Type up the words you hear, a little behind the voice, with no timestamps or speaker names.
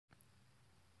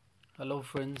Hello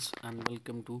friends and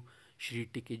welcome to Shri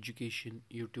Tech Education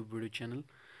YouTube video channel.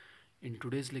 In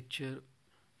today's lecture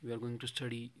we are going to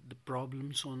study the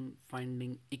problems on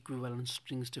finding equivalent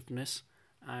spring stiffness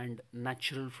and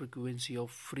natural frequency of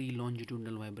free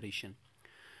longitudinal vibration.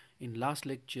 In last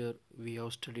lecture we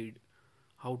have studied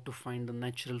how to find the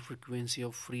natural frequency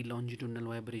of free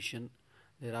longitudinal vibration.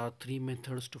 There are three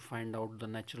methods to find out the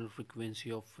natural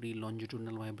frequency of free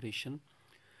longitudinal vibration: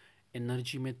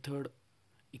 energy method,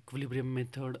 equilibrium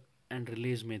method, and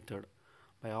release method.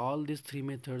 By all these three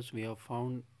methods we have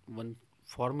found one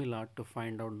formula to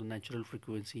find out the natural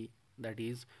frequency, that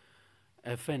is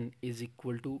Fn is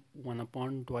equal to 1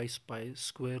 upon twice pi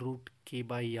square root k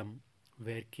by m,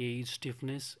 where k is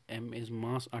stiffness, m is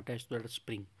mass attached to that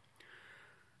spring.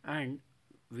 And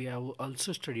we have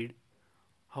also studied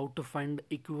how to find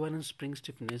equivalent spring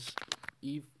stiffness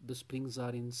if the springs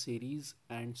are in series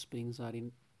and springs are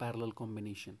in parallel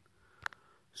combination.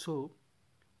 So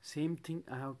same thing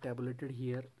I have tabulated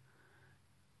here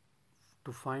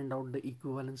to find out the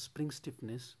equivalent spring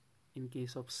stiffness. In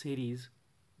case of series,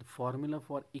 the formula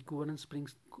for equivalent spring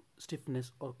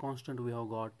stiffness or constant we have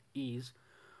got is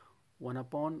 1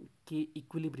 upon k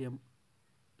equilibrium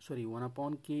 1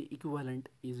 upon k equivalent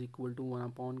is equal to 1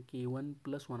 upon k1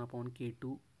 plus 1 upon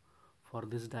k2 for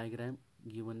this diagram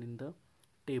given in the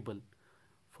table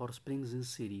for springs in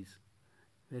series,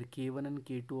 where k1 and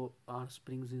k2 are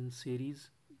springs in series.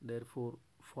 Therefore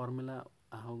formula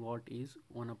I have got is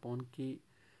 1 upon k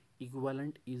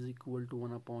equivalent is equal to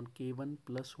 1 upon k1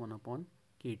 plus 1 upon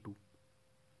k2.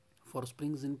 For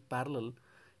springs in parallel,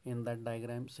 in that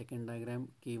diagram, second diagram,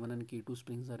 k1 and k2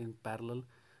 springs are in parallel.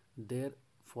 Their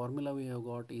formula we have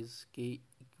got is k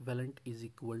equivalent is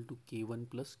equal to k1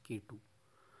 plus k2.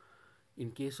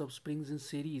 In case of springs in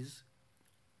series,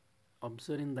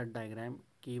 observe in that diagram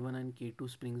k1 and k2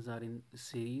 springs are in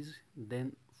series,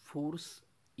 then force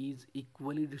is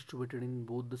equally distributed in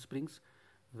both the springs,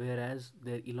 whereas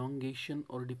their elongation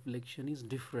or deflection is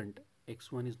different.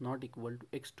 X1 is not equal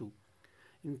to x2.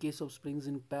 In case of springs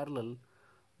in parallel,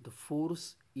 the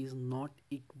force is not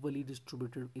equally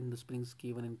distributed in the springs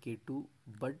k1 and k2,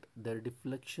 but their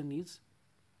deflection is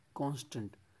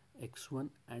constant. X1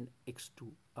 and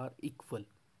x2 are equal.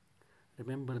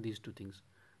 Remember these two things.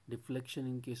 Deflection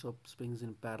in case of springs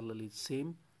in parallel is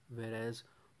same, whereas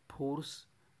force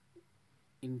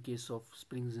in case of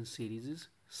springs in series is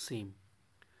same.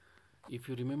 If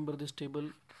you remember this table,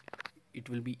 it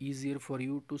will be easier for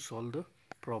you to solve the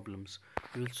problems.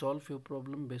 You will solve your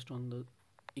problem based on the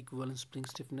equivalent spring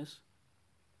stiffness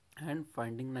and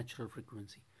finding natural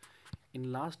frequency.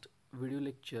 In last video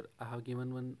lecture I have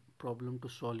given one problem to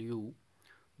solve you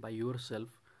by yourself,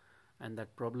 and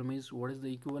that problem is what is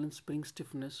the equivalent spring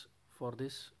stiffness for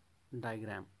this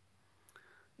diagram.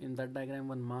 In that diagram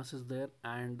one mass is there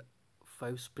and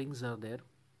 5 springs are there.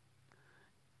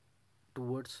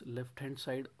 Towards left hand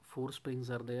side 4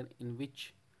 springs are there, in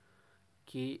which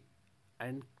k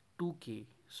and 2k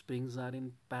springs are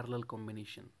in parallel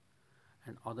combination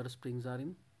and other springs are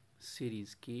in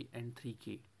series, k and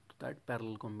 3k, to that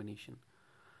parallel combination.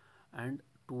 And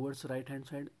towards right hand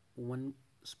side one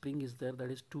spring is there,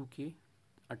 that is 2k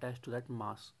attached to that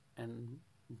mass, and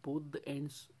both the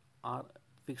ends are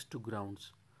fixed to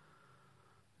grounds.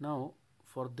 Now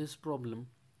for this problem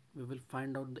we will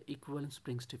find out the equivalent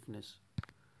spring stiffness.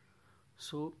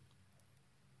 So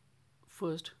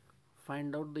first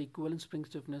find out the equivalent spring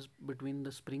stiffness between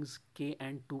the springs k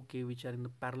and 2k which are in the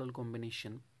parallel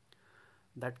combination.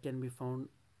 That can be found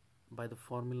by the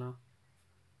formula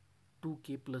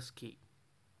 2k plus k.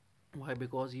 Why?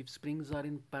 Because if springs are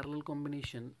in parallel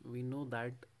combination, we know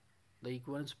that the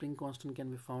equivalent spring constant can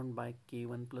be found by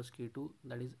k1 plus k2,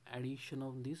 that is addition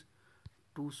of these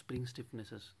two spring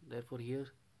stiffnesses. Therefore here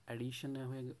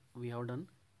addition we have done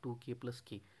 2k plus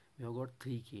k, we have got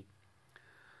 3k.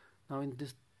 Now in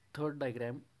this third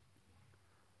diagram,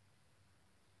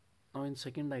 now in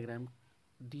second diagram,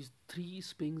 these three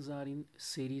springs are in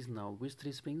series now. Which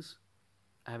three springs?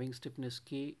 Having stiffness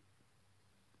k,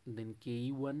 then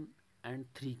ke1 and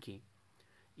 3k.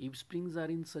 If springs are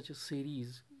in such a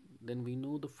series, then we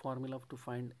know the formula to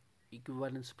find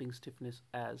equivalent spring stiffness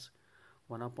as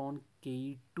 1 upon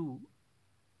ke2,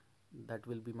 that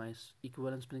will be my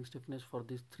equivalent spring stiffness for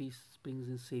these three springs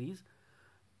in series,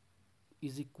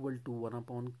 is equal to 1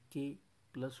 upon k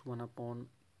plus 1 upon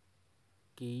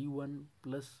ke1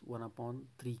 plus 1 upon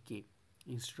 3k.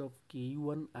 Instead of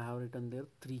ke1 I have written there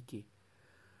 3k.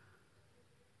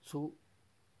 So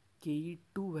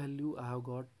ke2 value I have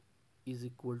got is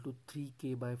equal to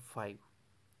 3k by 5.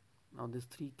 Now this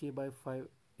 3k by 5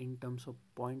 in terms of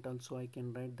point also I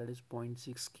can write, that is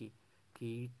 0.6k.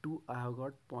 Ke2 I have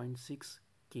got 0.6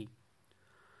 K.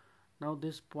 Now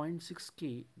this 0.6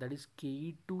 K, that is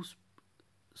Ke2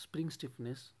 spring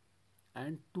stiffness,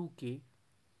 and 2K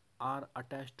are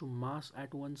attached to mass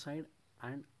at one side,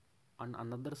 and on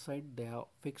another side they are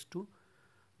fixed to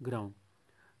ground.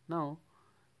 Now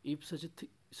if such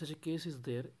a case is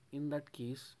there, in that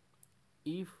case,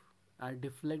 if I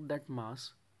deflect that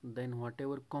mass, then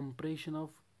whatever compression of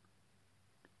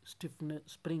stiffness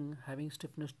spring having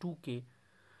stiffness 2K,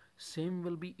 same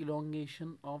will be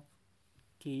elongation of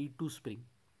Ke2 spring.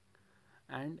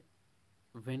 And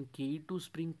when Ke2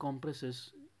 spring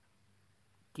compresses,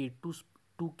 K2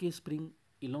 2K spring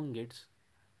elongates,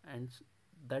 and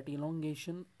that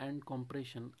elongation and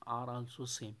compression are also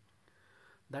same.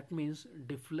 That means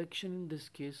deflection in this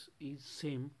case is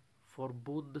same for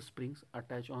both the springs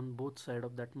attached on both sides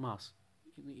of that mass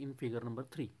in figure number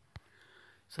 3.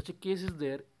 Such a case is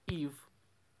there if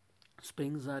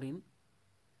springs are in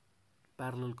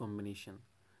parallel combination.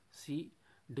 See,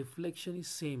 deflection is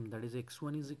same, that is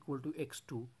x1 is equal to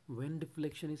x2 when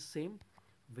deflection is same,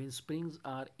 when springs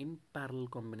are in parallel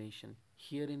combination.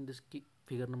 Here in this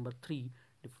figure number 3,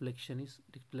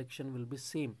 deflection will be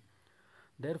same.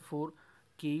 Therefore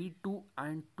Ke2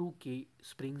 and 2K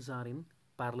springs are in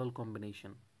parallel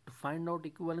combination. To find out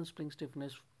equivalent spring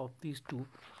stiffness of these two,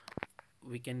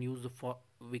 we can use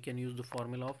the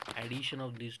formula of addition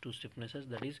of these two stiffnesses,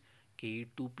 that is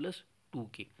Ke2 plus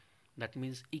 2K. That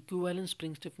means equivalent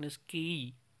spring stiffness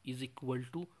Ke is equal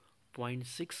to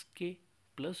 0.6 K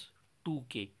plus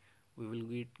 2K. We will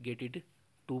get it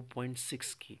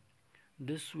 2.6 K.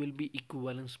 This will be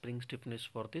equivalent spring stiffness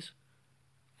for this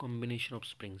combination of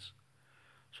springs.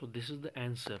 So this is the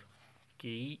answer.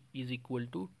 Ke is equal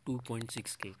to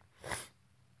 2.6 K.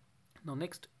 Now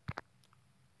next,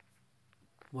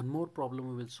 one more problem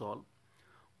we will solve.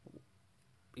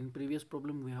 In previous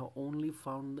problem we have only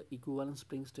found the equivalent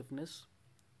spring stiffness.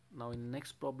 Now in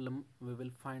next problem we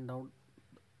will find out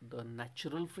the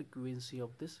natural frequency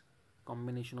of this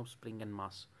combination of spring and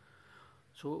mass.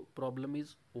 So problem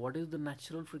is, what is the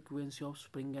natural frequency of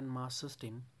spring and mass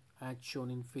system as shown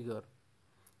in figure?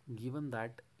 Given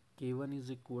that K1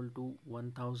 is equal to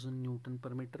 1000 Newton per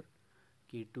meter,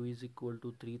 K2 is equal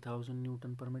to 3000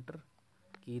 Newton per meter,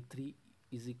 K3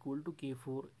 is equal to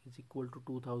K4 is equal to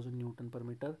 2000 Newton per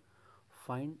meter,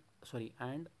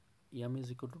 and M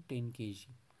is equal to 10 kg.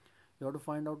 You have to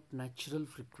find out natural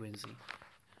frequency.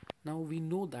 Now we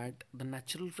know that the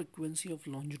natural frequency of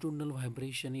longitudinal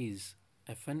vibration is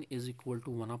Fn is equal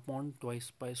to 1 upon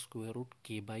twice pi square root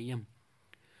K by M,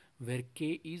 where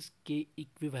K is K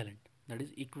equivalent, that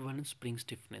is equivalent spring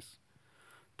stiffness.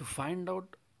 To find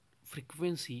out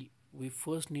frequency, we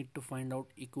first need to find out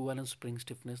equivalent spring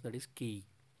stiffness, that is Ke.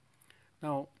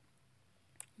 Now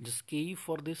this Ke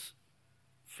for this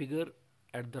figure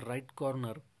at the right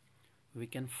corner we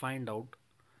can find out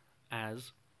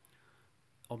as,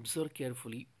 observe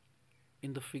carefully,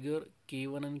 in the figure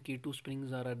K1 and K2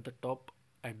 springs are at the top,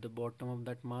 at the bottom of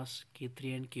that mass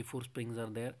K3 and K4 springs are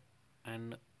there,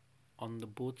 and on the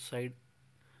both side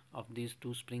of these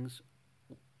two springs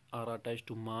are attached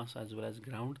to mass as well as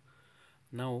ground.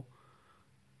 Now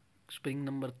spring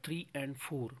number 3 and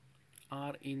 4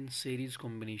 are in series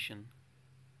combination,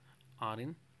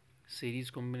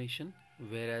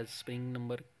 whereas spring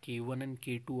number K1 and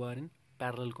K2 are in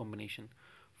parallel combination.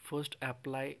 First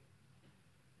apply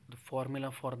the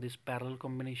formula for this parallel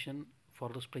combination for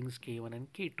the springs K1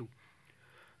 and K2.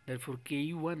 Therefore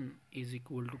K1 is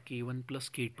equal to K1 plus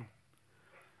K2.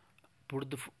 Put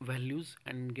the values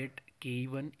and get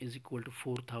K1 is equal to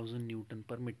 4000 Newton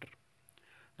per meter.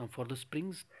 Now for the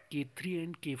springs K3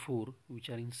 and K4 which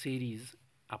are in series,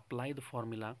 apply the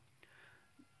formula,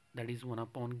 that is 1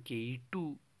 upon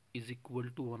Ke2 is equal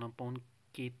to 1 upon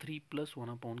K3 plus 1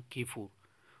 upon K4.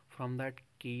 From that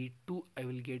Ke2 I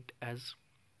will get as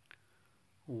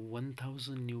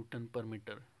 1000 Newton per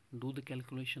meter. Do the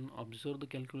calculation, observe the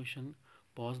calculation,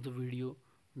 pause the video,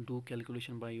 do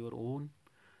calculation by your own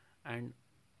and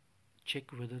check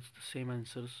whether the same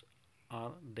answers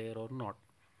are there or not.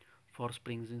 For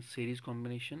springs in series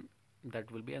combination,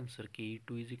 that will be answer.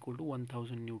 Ke2 is equal to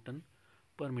 1000 Newton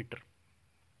per meter.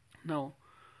 Now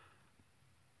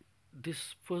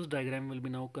this first diagram will be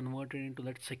now converted into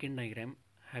that second diagram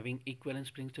having equivalent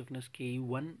spring stiffness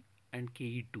Ke1 and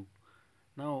Ke2.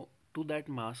 Now to that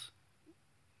mass,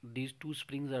 these two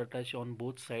springs are attached on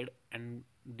both sides and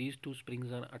these two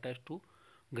springs are attached to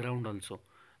ground also.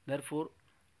 Therefore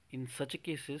in such a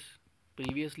cases,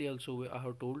 previously also I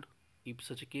have told, if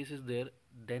such a case is there,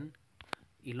 then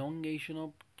elongation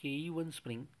of Ke1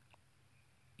 spring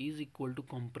is equal to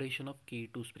compression of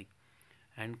Ke2 spring,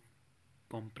 and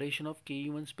compression of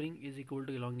Ke1 spring is equal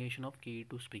to elongation of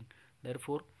Ke2 spring.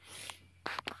 Therefore,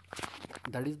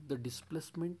 that is the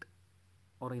displacement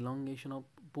or elongation of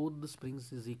both the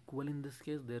springs is equal in this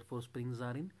case. Therefore, springs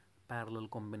are in parallel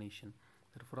combination.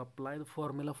 Therefore, apply the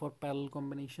formula for parallel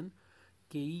combination.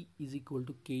 Ke is equal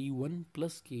to Ke1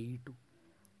 plus Ke2.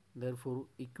 Therefore,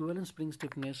 equivalent spring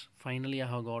stiffness finally I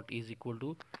have got is equal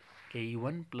to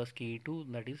Ke1 plus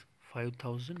Ke2, that is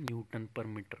 5000 Newton per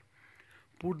meter.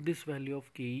 Put this value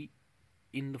of Ke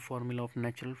in the formula of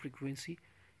natural frequency.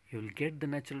 You will get the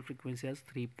natural frequency as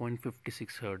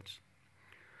 3.56 Hertz.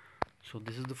 So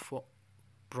this is the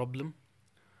problem.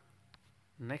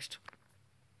 Next,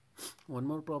 one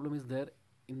more problem is there.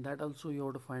 In that also you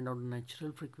have to find out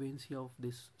natural frequency of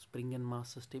this spring and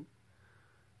mass system.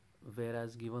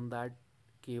 Whereas given that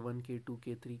K1, K2,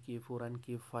 K3, K4 and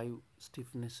K5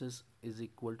 stiffnesses is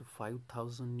equal to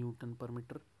 5000 Newton per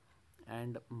meter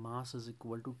and mass is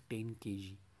equal to 10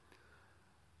 kg.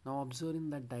 Now observe in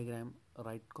that diagram,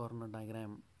 right corner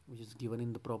diagram, which is given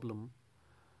in the problem,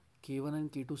 K1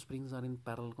 and K2 springs are in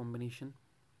parallel combination,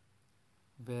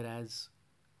 whereas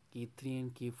K3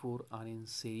 and K4 are in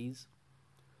series.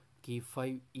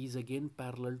 K5 is again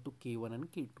parallel to K1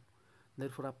 and K2.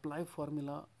 Therefore, apply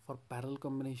formula for parallel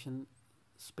combination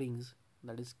springs,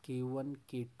 that is K1,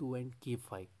 K2 and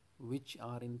K5, which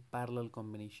are in parallel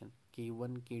combination,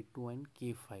 K1, K2 and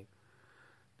K5.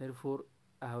 Therefore,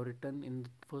 I have written in the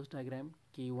first diagram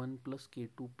K1 plus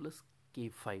K2 plus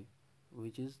K5,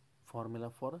 which is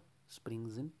formula for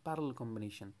springs in parallel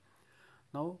combination.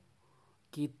 Now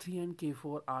K3 and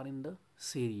K4 are in the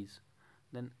series.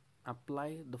 Then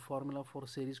apply the formula for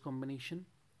series combination.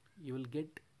 You will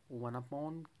get 1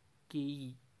 upon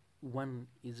K1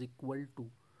 is equal to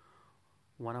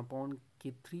 1 upon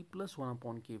K3 plus 1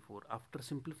 upon K4. After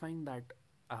simplifying that,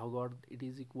 I have got it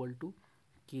is equal to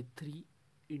K3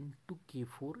 into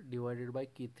K4 divided by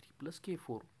K3 plus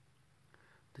K4.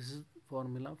 This is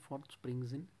formula for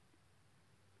springs in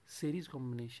series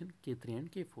combination K3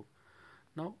 and K4.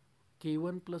 Now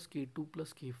K1 plus K2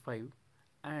 plus K5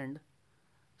 and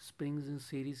springs in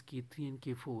series K3 and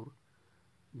K4,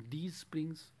 these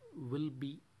springs will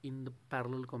be in the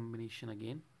parallel combination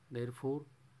again. Therefore,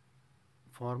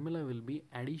 formula will be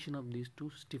addition of these two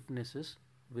stiffnesses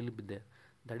will be there.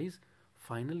 That is,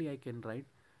 finally I can write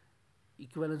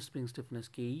equivalent spring stiffness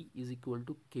Ke is equal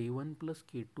to K1 plus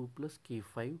K2 plus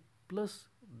K5 plus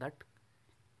that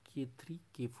K3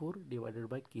 K4 divided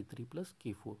by K3 plus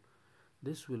K4.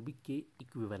 This will be K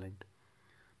equivalent.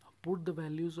 Put the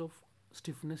values of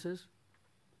stiffnesses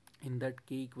in that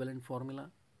K equivalent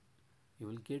formula. You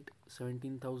will get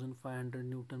 17,500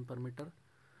 Newton per meter,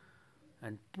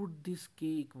 and put this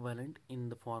K equivalent in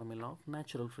the formula of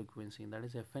natural frequency, that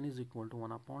is Fn is equal to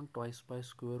 1 upon twice by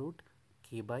square root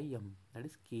K by M, that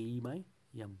is Ke by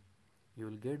M. You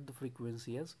will get the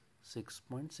frequency as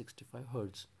 6.65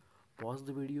 Hertz. Pause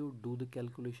the video, do the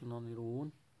calculation on your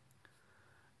own.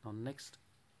 Now next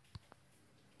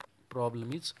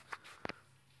problem is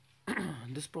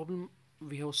this problem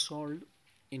we have solved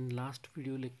in last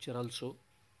video lecture also,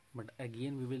 but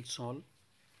again we will solve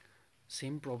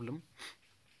same problem.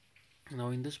 Now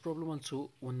in this problem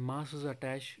also, one mass is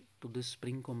attached to this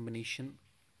spring combination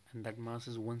and that mass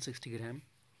is 160 gram,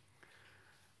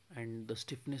 and the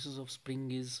stiffnesses of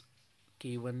spring is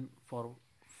K1 for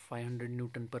 500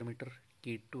 Newton per meter,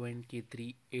 K2 and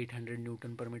K3 800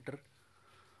 Newton per meter.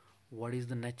 What is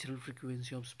the natural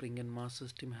frequency of spring and mass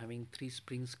system having three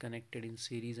springs connected in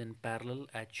series and parallel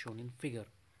as shown in figure?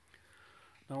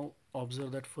 Now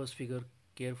observe that first figure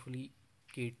carefully.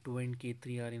 K2 and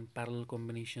K3 are in parallel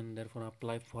combination, therefore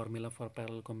apply formula for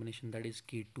parallel combination, that is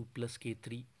K2 plus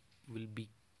K3 will be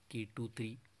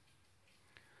K23.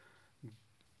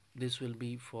 This will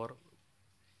be for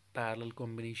parallel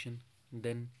combination.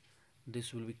 Then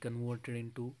this will be converted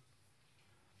into,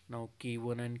 now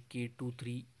K1 and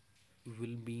K23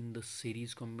 will be in the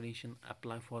series combination.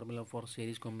 Apply formula for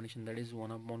series combination, that is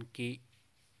 1 upon K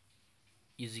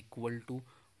is equal to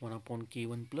 1 upon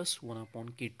K1 plus 1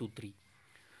 upon K23.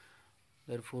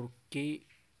 Therefore K,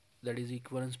 that is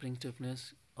equivalent spring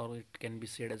stiffness, or it can be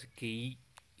said as Ke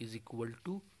is equal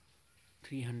to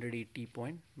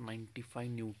 380.95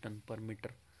 Newton per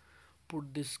meter.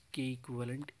 Put this K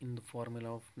equivalent in the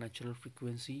formula of natural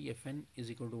frequency. Fn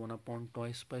is equal to 1 upon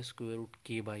twice by square root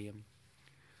K by M.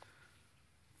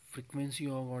 Frequency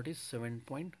of what is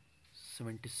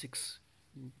 7.76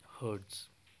 Hertz.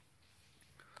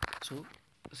 So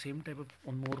same type of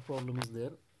one more problem is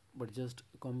there, but just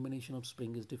combination of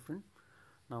spring is different.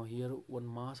 Now here one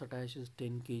mass attaches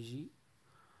 10 kg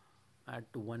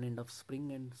at one end of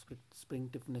spring, and spring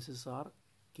stiffnesses are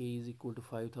K is equal to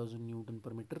 5000 Newton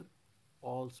per meter.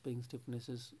 All spring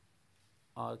stiffnesses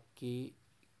are K,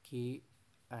 K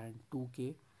and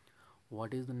 2K.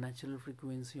 What is the natural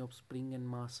frequency of spring and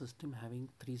mass system having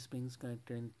three springs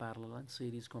connected in parallel and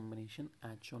series combination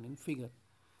as shown in figure?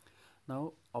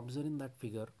 Now observe in that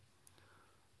figure,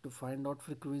 to find out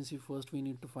frequency first we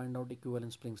need to find out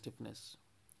equivalent spring stiffness.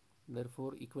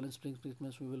 Therefore equivalent spring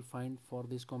stiffness we will find for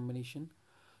this combination.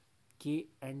 K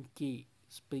and K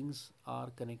springs are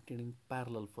connected in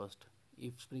parallel first.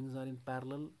 If springs are in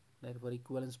parallel, therefore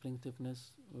equivalent spring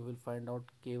stiffness we will find out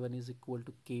K1 is equal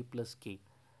to K plus K,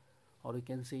 or we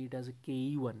can say it as a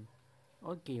Ke1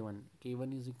 or K1.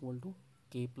 K1 is equal to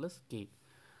K plus K.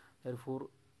 Therefore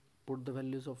put the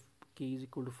values of K is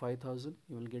equal to 5000,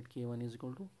 you will get K1 is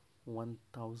equal to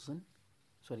 10,000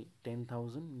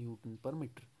 Newton per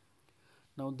meter.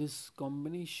 Now this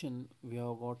combination we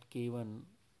have got K1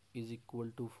 is equal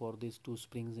to, for these two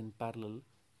springs in parallel,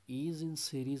 is in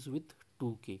series with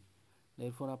 2K.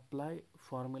 Therefore apply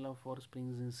formula for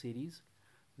springs in series,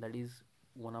 that is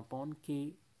 1 upon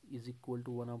K is equal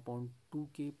to 1 upon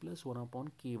 2K plus 1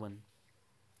 upon K1.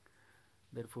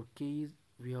 Therefore K is,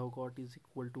 we have got, is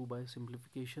equal to, by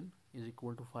simplification, is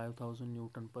equal to 5000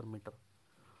 Newton per meter.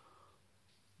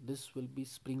 This will be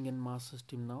spring and mass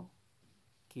system now.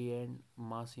 K and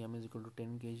mass M is equal to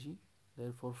 10 kg.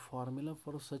 Therefore formula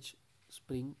for such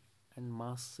spring and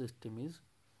mass system is,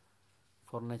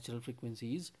 for natural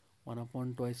frequency, is 1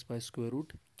 upon twice by square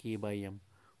root K by M.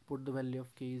 Put the value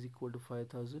of K is equal to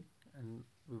 5000 and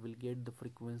we will get the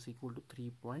frequency equal to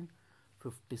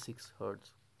 3.56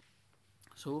 Hertz.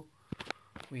 So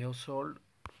we have solved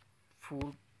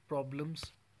 4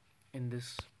 problems in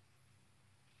this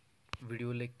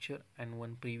video lecture and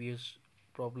one previous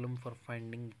problem for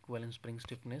finding equivalent spring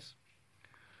stiffness.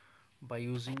 By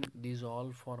using these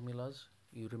all formulas,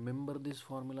 you remember these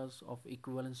formulas of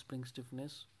equivalent spring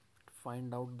stiffness to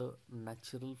find out the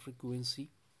natural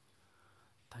frequency.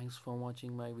 Thanks for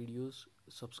watching my videos.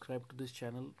 Subscribe to this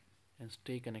channel and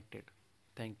stay connected.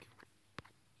 Thank you.